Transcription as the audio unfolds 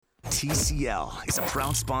TCL is a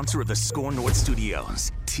proud sponsor of the Score North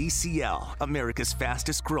Studios. TCL, America's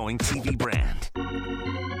fastest growing TV brand.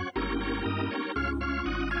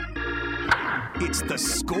 It's the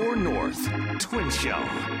Score North Twin Show.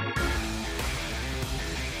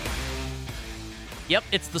 Yep,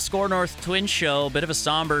 it's the Score North Twin Show. Bit of a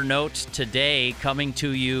somber note today coming to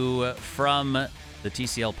you from the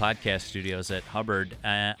TCL podcast studios at Hubbard.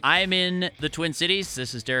 I'm in the Twin Cities.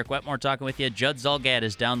 This is Derek Wetmore talking with you. Judd Zulgad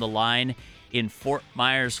is down the line in Fort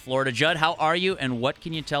Myers, Florida. Judd, how are you, and what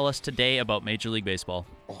can you tell us today about Major League Baseball?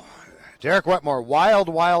 Derek Wetmore,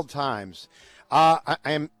 wild times. I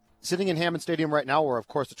am sitting in Hammond Stadium right now where, of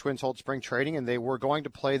course, the Twins hold spring training, and they were going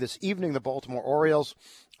to play this evening the Baltimore Orioles,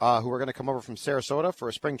 who are going to come over from Sarasota for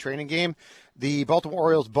a spring training game. The Baltimore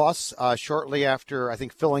Orioles bus, shortly after, I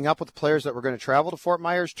think, filling up with the players that were going to travel to Fort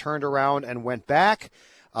Myers, turned around and went back,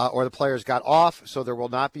 or the players got off, so there will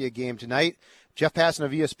not be a game tonight. Jeff Passan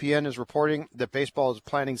of ESPN is reporting that baseball is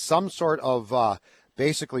planning some sort of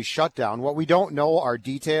basically shutdown. What we don't know are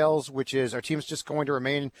details, which is, are teams just going to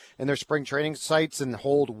remain in their spring training sites and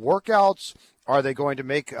hold workouts? Are they going to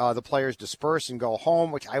make the players disperse and go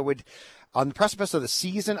home, which I would... On the precipice of the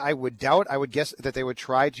season, I would doubt. I would guess that they would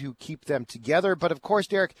try to keep them together. But, of course,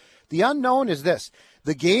 Derek, the unknown is this.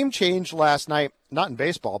 The game changed last night, not in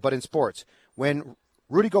baseball, but in sports, when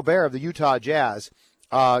Rudy Gobert of the Utah Jazz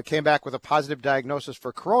came back with a positive diagnosis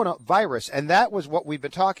for coronavirus. And that was what we've been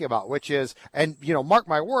talking about, which is, and, you know, mark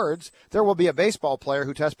my words, there will be a baseball player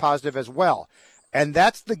who tests positive as well. And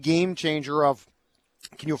that's the game changer of,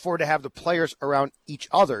 can you afford to have the players around each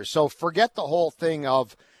other? So forget the whole thing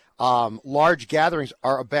of, large gatherings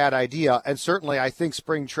are a bad idea, and certainly I think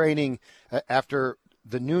spring training after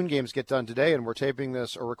the noon games get done today, and we're taping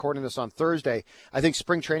this or recording this on Thursday, I think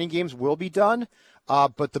spring training games will be done,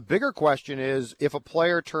 but the bigger question is if a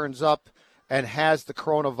player turns up and has the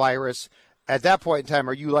coronavirus, at that point in time,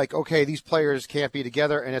 are you like, okay, these players can't be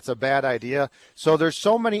together and it's a bad idea? So there's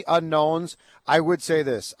so many unknowns. I would say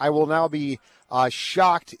this, I will now be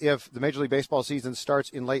shocked if the Major League Baseball season starts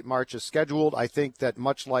in late March as scheduled. I think that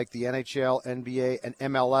much like the NHL, NBA, and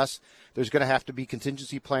MLS, there's going to have to be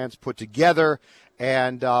contingency plans put together.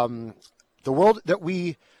 And the world that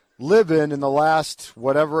we live in the last,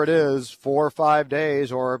 whatever it is, 4 or 5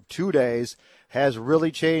 days or 2 days, has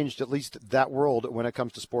really changed at least that world when it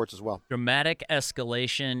comes to sports as well. Dramatic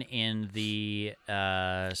escalation in the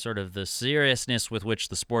sort of the seriousness with which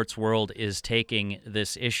the sports world is taking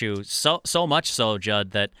this issue. So much so,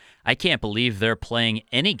 Judd, that I can't believe they're playing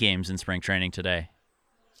any games in spring training today.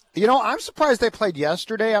 You know, I'm surprised they played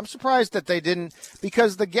yesterday. I'm surprised that they didn't,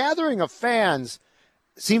 because the gathering of fans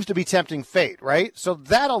seems to be tempting fate, right? So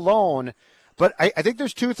that alone... But I think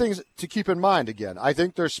there's two things to keep in mind again. I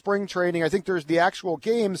think there's spring training. I think there's the actual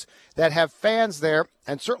games that have fans there,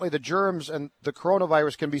 and certainly the germs and the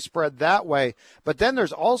coronavirus can be spread that way. But then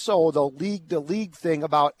there's also the league thing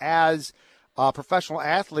about as professional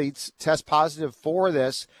athletes test positive for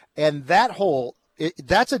this, and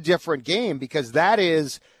that's a different game, because that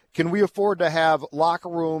is, can we afford to have locker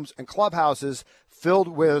rooms and clubhouses filled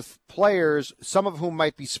with players, some of whom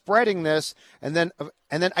might be spreading this, and then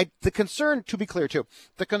the concern, to be clear too,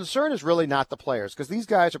 the concern is really not the players, because these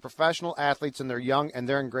guys are professional athletes and they're young and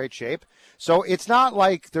they're in great shape. So it's not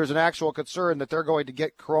like there's an actual concern that they're going to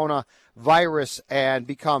get coronavirus and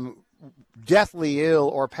become deathly ill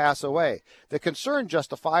or pass away. The concern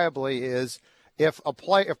justifiably is if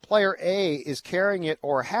player A is carrying it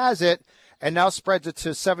or has it, and now spreads it to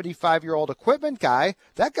 75-year-old equipment guy,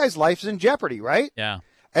 that guy's life's in jeopardy, right? Yeah.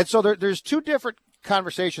 And so there's two different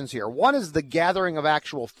conversations here. One is the gathering of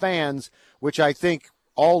actual fans, which I think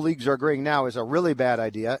all leagues are agreeing now is a really bad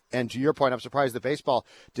idea. And to your point, I'm surprised that baseball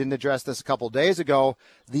didn't address this a couple days ago.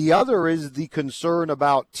 The other is the concern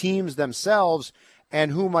about teams themselves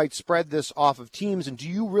and who might spread this off of teams. And do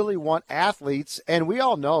you really want athletes? And we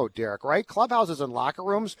all know, Derek, right? Clubhouses and locker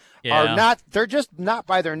rooms are not, they're just not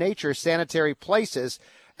by their nature sanitary places.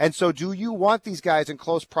 And so do you want these guys in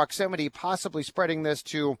close proximity possibly spreading this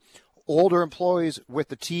to older employees with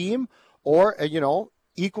the team, or,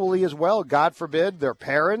 equally as well, God forbid, their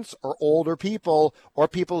parents or older people or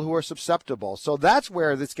people who are susceptible? So that's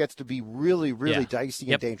where this gets to be really, really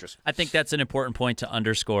dicey and dangerous. I think that's an important point to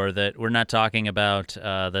underscore, that we're not talking about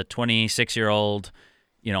the 26-year-old,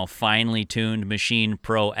 finely tuned machine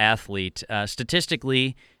pro athlete.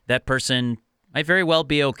 Statistically, that person might very well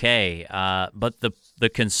be okay. But the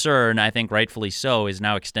concern, I think rightfully so, is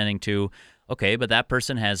now extending to, okay, but that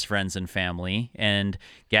person has friends and family, and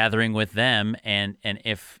gathering with them. And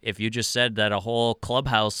if you just said that a whole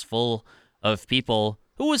clubhouse full of people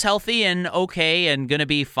who was healthy and okay and going to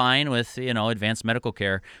be fine with, advanced medical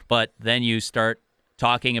care. But then you start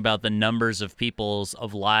talking about the numbers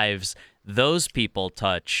of lives those people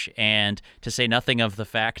touch, and to say nothing of the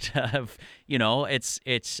fact of,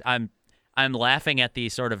 I'm laughing at the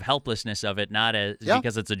sort of helplessness of it, not as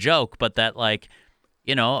because it's a joke, but that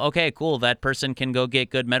okay, cool, that person can go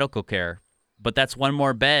get good medical care, but that's one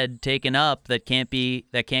more bed taken up that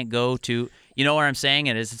can't go to, you know what I'm saying?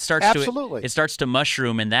 It starts to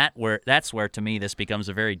mushroom, and that's where to me this becomes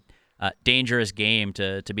a very dangerous game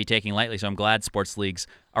to be taking lightly. So I'm glad sports leagues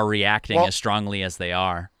are reacting as strongly as they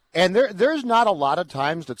are. And there's not a lot of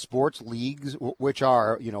times that sports leagues, which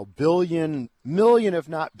are, million, if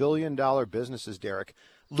not billion-dollar businesses, Derek,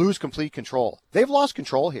 lose complete control. They've lost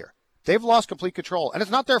control here. They've lost complete control. And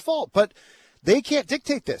it's not their fault, but they can't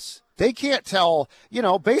dictate this. They can't tell,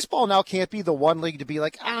 baseball now can't be the one league to be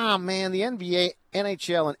like, man, the NBA,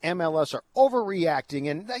 NHL, and MLS are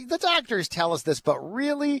overreacting. And the doctors tell us this, but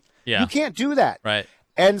really? Yeah. You can't do that. Right.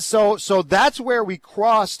 And so that's where we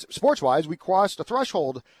crossed, sports-wise, we crossed a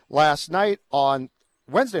threshold last night on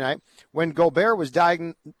Wednesday night when Gobert was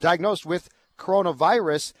diagnosed with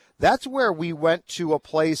coronavirus. That's where we went to a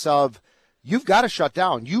place of, you've got to shut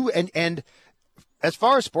down. And as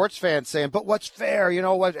far as sports fans saying, but what's fair?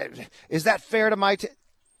 What is that fair to my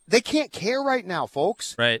they can't care right now,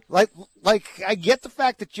 folks. Right. Like I get the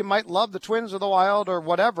fact that you might love the Twins or the Wild or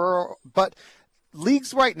whatever, but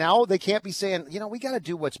leagues right now, they can't be saying, we got to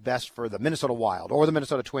do what's best for the Minnesota Wild or the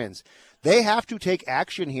Minnesota Twins. They have to take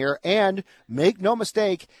action here, and make no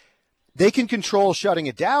mistake, they can control shutting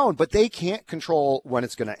it down, but they can't control when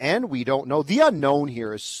it's going to end. We don't know. The unknown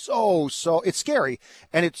here is so it's scary,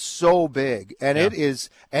 and it's so big, and it is,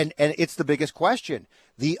 and it's the biggest question,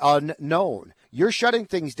 the unknown. You're shutting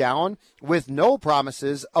things down with no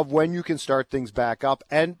promises of when you can start things back up,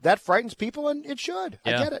 and that frightens people, and it should.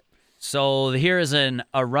 Yeah. I get it. So here is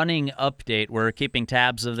a running update. We're keeping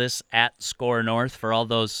tabs of this at Score North for all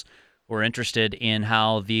those who are interested in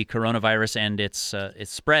how the coronavirus and its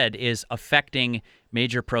spread is affecting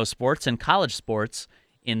major pro sports and college sports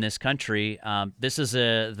in this country. This is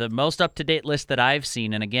the most up-to-date list that I've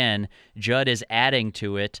seen. And again, Judd is adding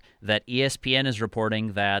to it that ESPN is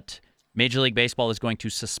reporting that Major League Baseball is going to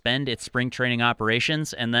suspend its spring training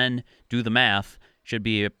operations, and then do the math. Should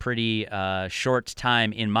be a pretty short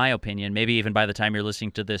time, in my opinion, maybe even by the time you're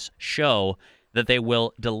listening to this show, that they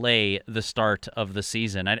will delay the start of the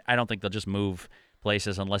season. I don't think they'll just move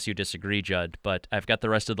places unless you disagree, Judd, but I've got the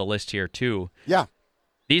rest of the list here, too. Yeah.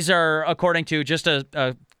 These are according to just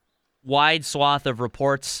a wide swath of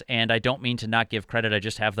reports, and I don't mean to not give credit. I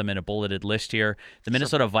just have them in a bulleted list here. The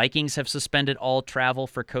Minnesota Vikings have suspended all travel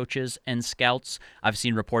for coaches and scouts. I've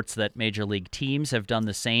seen reports that major league teams have done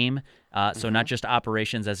the same. So not just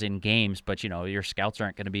operations as in games, but, your scouts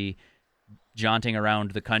aren't going to be jaunting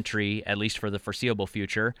around the country, at least for the foreseeable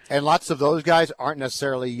future. And lots of those guys aren't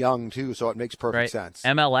necessarily young, too, so it makes perfect sense.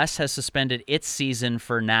 MLS has suspended its season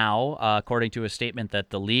for now, according to a statement that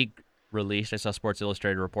the league released. I saw Sports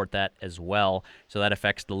Illustrated report that as well. So that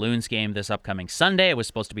affects the Loons game this upcoming Sunday. It was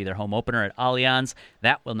supposed to be their home opener at Allianz.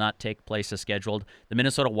 That will not take place as scheduled. The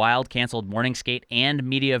Minnesota Wild canceled morning skate and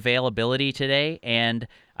media availability today, and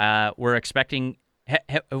we're expecting.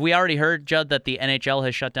 Have we already heard, Judd, that the NHL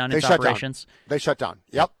has shut down its operations? They shut down.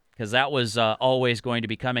 Yep. Because that was always going to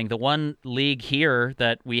be coming. The one league here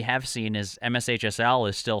that we have seen is MSHSL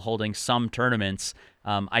is still holding some tournaments.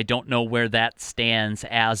 I don't know where that stands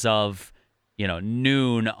as of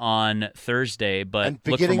noon on Thursday, but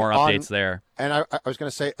look for more updates there. And I was going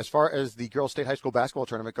to say, as far as the girls' state high school basketball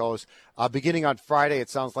tournament goes, beginning on Friday, it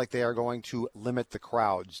sounds like they are going to limit the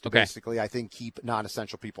crowds to basically, I think, keep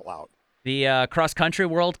non-essential people out. The cross-country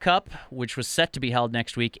World Cup, which was set to be held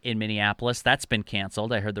next week in Minneapolis, that's been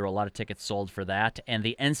canceled. I heard there were a lot of tickets sold for that. And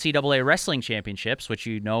the NCAA Wrestling Championships, which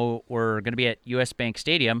were going to be at U.S. Bank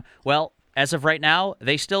Stadium, well, as of right now,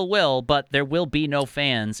 they still will, but there will be no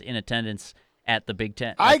fans in attendance at the Big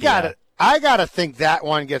Ten. I got to think that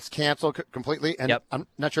one gets canceled completely. And I'm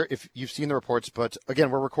not sure if you've seen the reports, but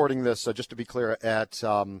again, we're recording this, just to be clear, at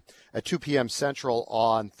 2 p.m. Central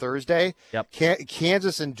on Thursday. Yep.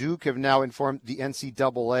 Kansas and Duke have now informed the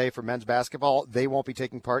NCAA for men's basketball they won't be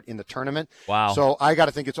taking part in the tournament. Wow. So I got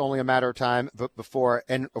to think it's only a matter of time before.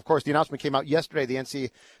 And, of course, the announcement came out yesterday. The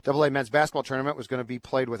NCAA men's basketball tournament was going to be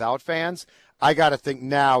played without fans. I got to think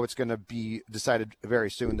now it's going to be decided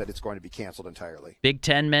very soon that it's going to be canceled entirely. Big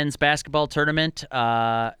Ten men's basketball tournament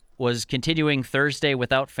was continuing Thursday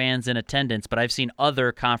without fans in attendance, but I've seen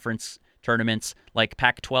other conference tournaments like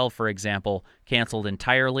Pac-12, for example, canceled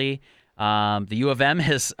entirely. The U of M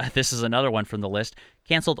has, this is another one from the list,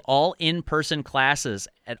 canceled all in-person classes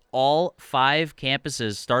at all 5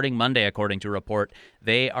 campuses starting Monday, according to a report.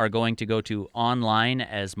 They are going to go to online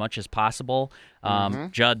as much as possible.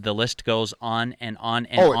 Judd, the list goes on and on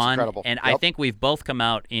and it's on. incredible. And Yep. I think we've both come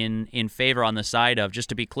out in favor on the side of, just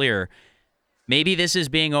to be clear, maybe this is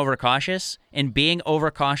being overcautious, and being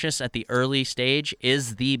overcautious at the early stage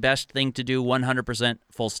is the best thing to do 100%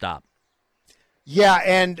 full stop. Yeah,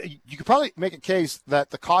 and you could probably make a case that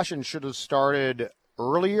the caution should have started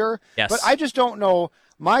earlier. Yes. But I just don't know.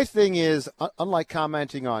 My thing is, unlike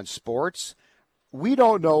commenting on sports, we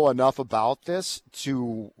don't know enough about this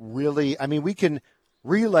to really, I mean, we can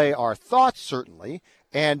relay our thoughts, certainly,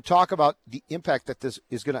 and talk about the impact that this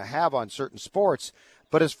is going to have on certain sports.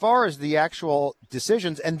 But as far as the actual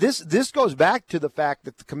decisions, and this goes back to the fact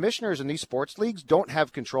that the commissioners in these sports leagues don't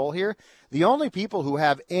have control here. The only people who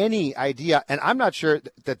have any idea, and I'm not sure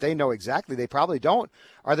that they know exactly, they probably don't,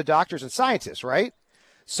 are the doctors and scientists, right?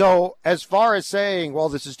 So as far as saying, well,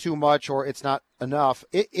 this is too much or it's not enough,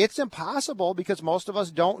 it's impossible because most of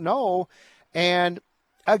us don't know. And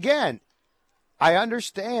again, I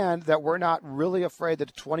understand that we're not really afraid that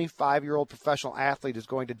a 25-year-old professional athlete is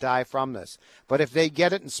going to die from this. But if they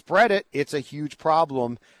get it and spread it, it's a huge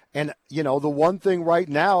problem. And, you know, the one thing right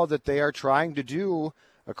now that they are trying to do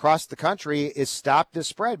across the country is stop this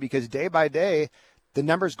spread, because day by day the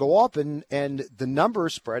numbers go up and the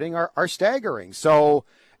numbers spreading are staggering. So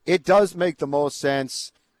it does make the most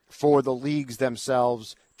sense for the leagues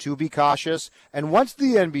themselves to be cautious. And once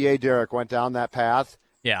the NBA, Derek, went down that path,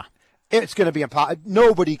 Yeah. it's going to be impossible.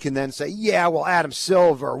 Nobody can then say, yeah, well, Adam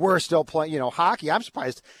Silver, we're still playing, hockey. I'm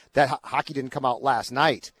surprised that hockey didn't come out last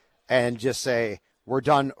night and just say, we're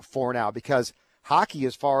done for now, because hockey,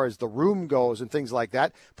 as far as the room goes and things like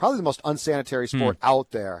that, probably the most unsanitary sport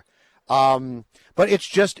out there. But it's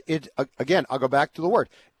just, again, I'll go back to the word.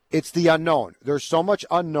 It's the unknown. There's so much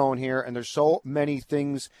unknown here, and there's so many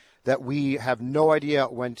things that we have no idea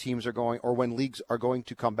when teams are going or when leagues are going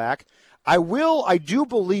to come back. I do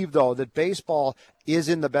believe, though, that baseball is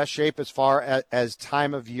in the best shape as far as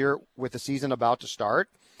time of year with the season about to start.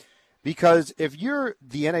 Because if you're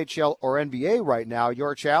the NHL or NBA right now,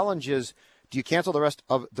 your challenge is, do you cancel the rest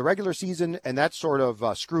of the regular season? And that sort of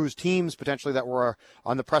screws teams potentially that were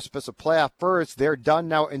on the precipice of playoff berths. They're done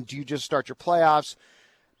now, and do you just start your playoffs?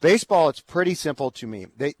 Baseball, it's pretty simple to me.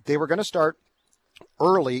 They were going to start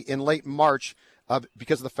early in late March,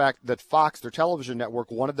 because of the fact that Fox, their television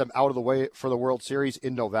network, wanted them out of the way for the World Series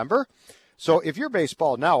in November. So if you're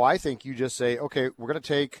baseball now, I think you just say, okay, we're going to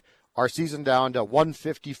take our season down to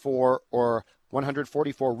 154 or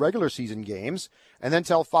 144 regular season games, and then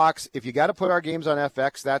tell Fox, if you got to put our games on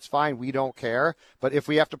FX, that's fine. We don't care. But if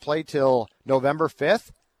we have to play till November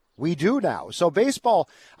 5th, we do now. So baseball,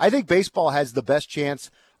 I think baseball has the best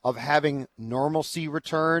chance of having normalcy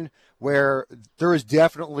return, where there is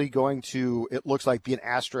definitely going to, it looks like, be an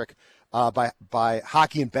asterisk by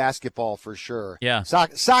hockey and basketball for sure. Yeah.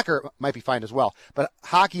 Soccer might be fine as well, but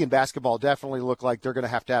hockey and basketball definitely look like they're going to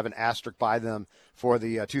have an asterisk by them for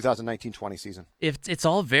the 2019-20 season. It's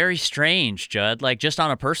all very strange, Judd. Like, just on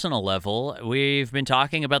a personal level, we've been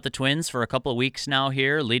talking about the Twins for a couple of weeks now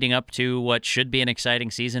here, leading up to what should be an exciting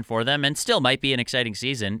season for them, and still might be an exciting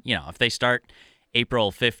season. You know, if they start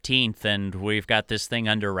April 15th and we've got this thing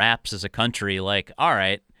under wraps as a country, like, all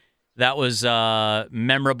right, that was a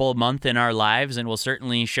memorable month in our lives, and we'll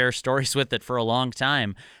certainly share stories with it for a long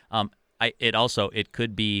time. It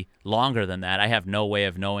could be longer than that. I have no way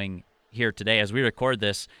of knowing here today. As we record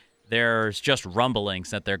this, there's just rumblings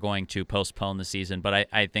that they're going to postpone the season, but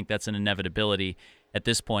I think that's an inevitability at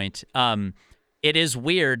this point. It is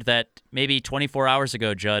weird that maybe 24 hours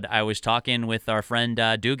ago, Judd, I was talking with our friend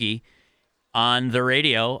Doogie on the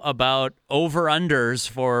radio about over-unders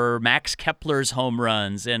for Max Kepler's home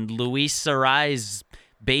runs and Luis Sarai's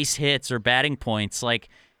base hits or batting points. Like,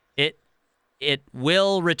 it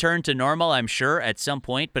will return to normal, I'm sure, at some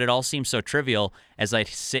point, but it all seems so trivial as I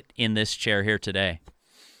sit in this chair here today.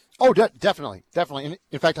 Oh, definitely.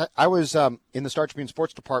 In fact, I was in the Star Tribune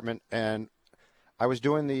sports department, and I was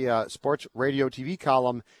doing the sports radio TV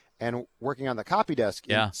column and working on the copy desk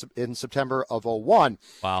in September of 2001.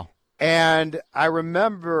 Wow. And I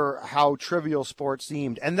remember how trivial sports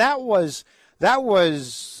seemed. And that was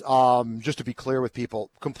just to be clear with people,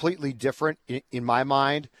 completely different in my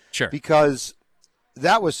mind. Sure. Because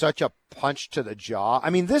that was such a punch to the jaw. I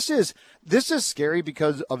mean, this is scary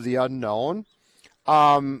because of the unknown.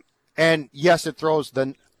 And yes, it throws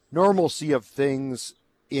the normalcy of things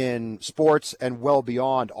in sports and well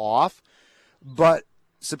beyond off. But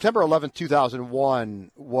September 11th, 2001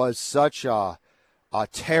 was such a a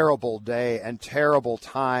terrible day and terrible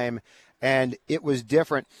time, and it was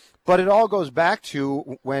different. But it all goes back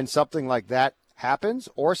to when something like that happens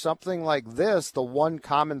or something like this, the one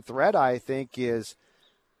common thread, I think, is,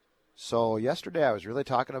 so yesterday I was really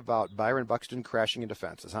talking about Byron Buxton crashing into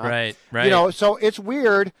fences, huh? Right. So it's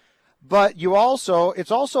weird, but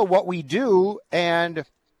it's also what we do, and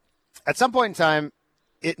at some point in time,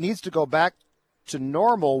 it needs to go back to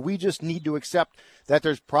normal. We just need to accept that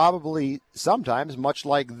there's probably sometimes, much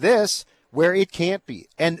like this, where it can't be.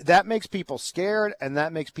 And that makes people scared, and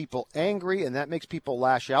that makes people angry, and that makes people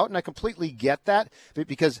lash out. And I completely get that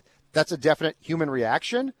because that's a definite human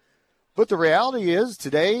reaction. But the reality is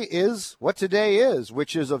today is what today is,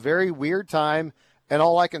 which is a very weird time. And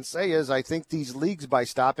all I can say is I think these leagues, by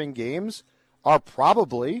stopping games, are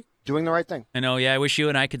probably doing the right thing. I know, yeah. I wish you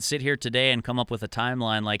and I could sit here today and come up with a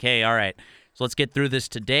timeline like, hey, all right, so let's get through this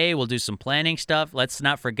today. We'll do some planning stuff. Let's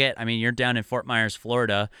not forget, I mean, you're down in Fort Myers,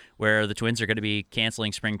 Florida, where the Twins are going to be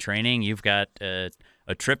canceling spring training. You've got a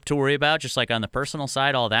trip to worry about, just like on the personal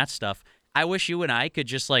side, all that stuff. I wish you and I could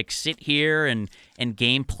just like sit here and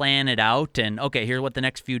game plan it out and, okay, here's what the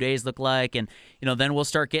next few days look like. And, then we'll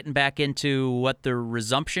start getting back into what the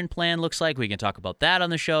resumption plan looks like. We can talk about that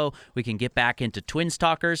on the show. We can get back into Twins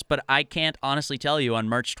talkers. But I can't honestly tell you on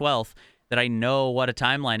March 12th that I know what a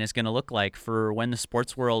timeline is going to look like for when the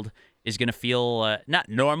sports world is going to feel not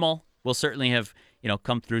normal. We'll certainly have,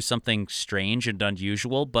 come through something strange and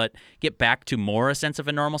unusual, but get back to more a sense of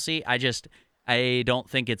a normalcy. I don't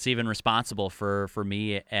think it's even responsible for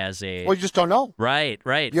me as a... Well, you just don't know. Right.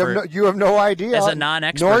 You have no idea. As a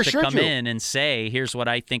non-expert to come in and say, here's what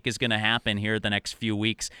I think is going to happen here the next few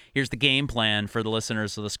weeks. Here's the game plan for the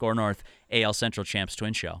listeners of the Score North AL Central Champs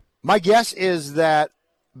Twin Show. My guess is that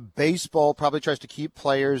baseball probably tries to keep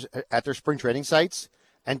players at their spring training sites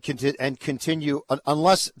and continue,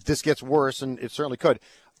 unless this gets worse, and it certainly could,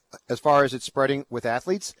 as far as it's spreading with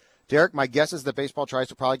athletes. Derek, my guess is that baseball tries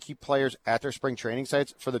to probably keep players at their spring training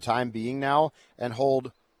sites for the time being now and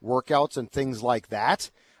hold workouts and things like that,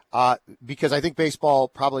 because I think baseball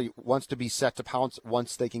probably wants to be set to pounce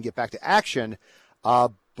once they can get back to action.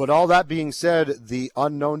 But all that being said, the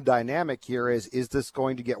unknown dynamic here is this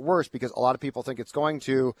going to get worse? Because a lot of people think it's going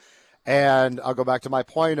to. And I'll go back to my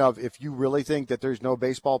point of, if you really think that there's no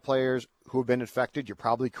baseball players who have been infected, you're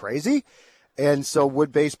probably crazy. And so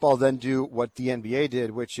would baseball then do what the NBA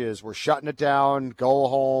did, which is we're shutting it down, go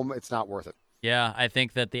home, it's not worth it? Yeah, I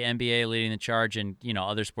think that the NBA leading the charge and,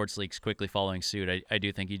 other sports leagues quickly following suit. I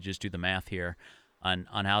do think you just do the math here on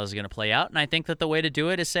how this is going to play out. And I think that the way to do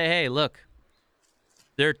it is say, hey, look,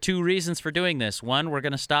 there are two reasons for doing this. One, we're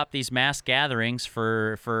going to stop these mass gatherings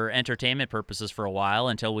for entertainment purposes for a while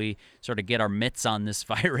until we sort of get our mitts on this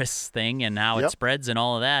virus thing and how it spreads and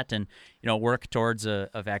all of that, and work towards a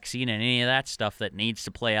vaccine and any of that stuff that needs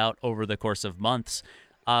to play out over the course of months.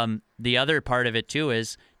 The other part of it, too,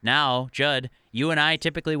 is now, Judd, you and I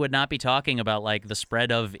typically would not be talking about, like, the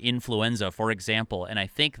spread of influenza, for example. And I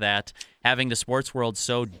think that having the sports world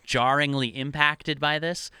so jarringly impacted by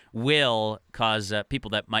this will cause people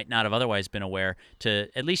that might not have otherwise been aware to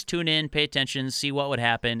at least tune in, pay attention, see what would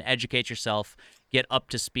happen, educate yourself, get up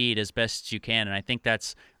to speed as best you can. And I think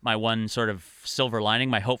that's my one sort of silver lining,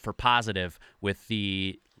 my hope for positive with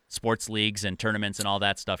the sports leagues and tournaments and all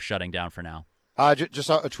that stuff shutting down for now. Just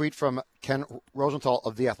saw a tweet from Ken Rosenthal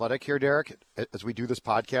of The Athletic here, Derek, as we do this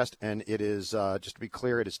podcast. And it is, just to be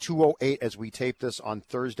clear, it is 2:08 as we tape this on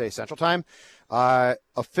Thursday Central Time.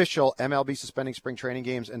 Official MLB suspending spring training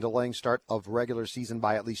games and delaying start of regular season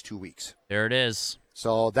by at least 2 weeks. There it is.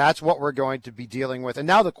 So that's what we're going to be dealing with. And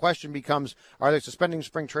now the question becomes, are they suspending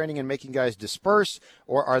spring training and making guys disperse,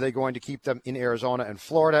 or are they going to keep them in Arizona and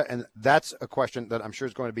Florida? And that's a question that I'm sure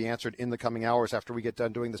is going to be answered in the coming hours after we get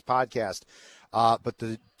done doing this podcast. But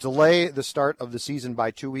the delay the start of the season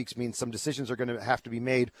by 2 weeks means some decisions are going to have to be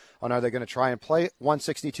made on, are they going to try and play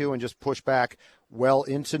 162 and just push back well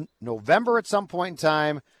into November at some point in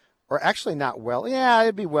time, or actually not well,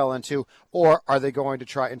 it'd be well into, or are they going to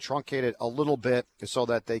try and truncate it a little bit so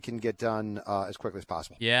that they can get done as quickly as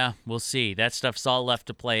possible? Yeah, we'll see. That stuff's all left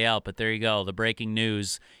to play out, but there you go, the breaking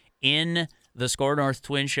news in the Score North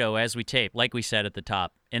Twin Show as we tape, like we said at the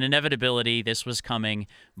top. An inevitability, this was coming,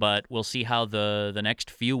 but we'll see how the next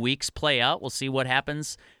few weeks play out. We'll see what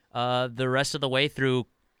happens the rest of the way through,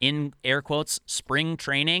 in air quotes, spring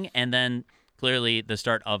training, and then clearly the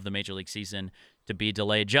start of the Major League season to be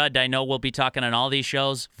delayed. Judd, I know we'll be talking on all these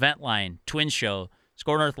shows, Ventline, Twin Show,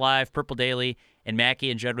 Score North Live, Purple Daily, and Mackey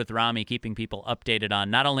and Judd with Rami, keeping people updated on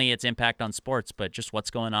not only its impact on sports, but just what's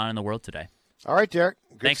going on in the world today. All right, Derek.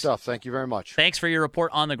 Good Thanks. stuff. Thank you very much. Thanks for your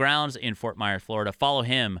report on the grounds in Fort Myers, Florida. Follow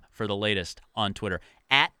him for the latest on Twitter,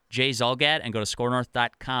 @JZulgad, and go to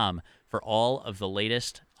scorenorth.com for all of the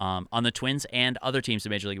latest on the Twins and other teams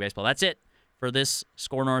in Major League Baseball. That's it for this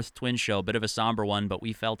Score North Twins show. Bit of a somber one, but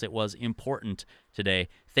we felt it was important today.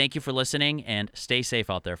 Thank you for listening, and stay safe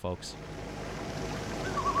out there, folks.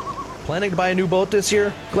 Planning to buy a new boat this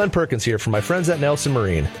year? Glenn Perkins here from my friends at Nelson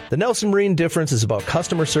Marine. The Nelson Marine difference is about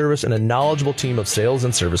customer service and a knowledgeable team of sales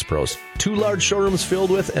and service pros. 2 large showrooms filled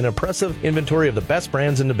with an impressive inventory of the best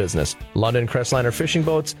brands in the business. London Crestliner fishing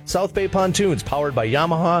boats, South Bay pontoons powered by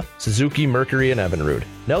Yamaha, Suzuki, Mercury, and Evinrude.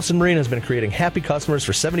 Nelson Marine has been creating happy customers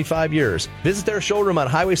for 75 years. Visit their showroom on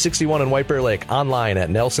Highway 61 in White Bear Lake, online at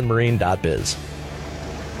nelsonmarine.biz.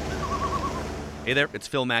 Hey there, it's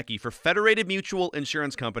Phil Mackey for Federated Mutual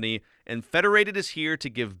Insurance Company, and Federated is here to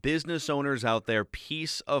give business owners out there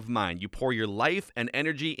peace of mind. You pour your life and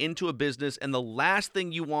energy into a business, and the last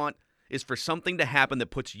thing you want is for something to happen that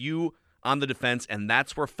puts you on the defense, and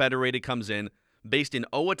that's where Federated comes in. Based in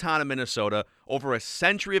Owatonna, Minnesota, over a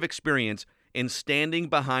century of experience in standing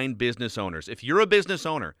behind business owners. If you're a business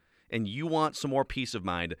owner and you want some more peace of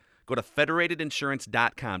mind, go to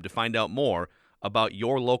federatedinsurance.com to find out more about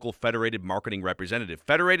your local Federated marketing representative.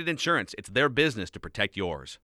 Federated Insurance, it's their business to protect yours.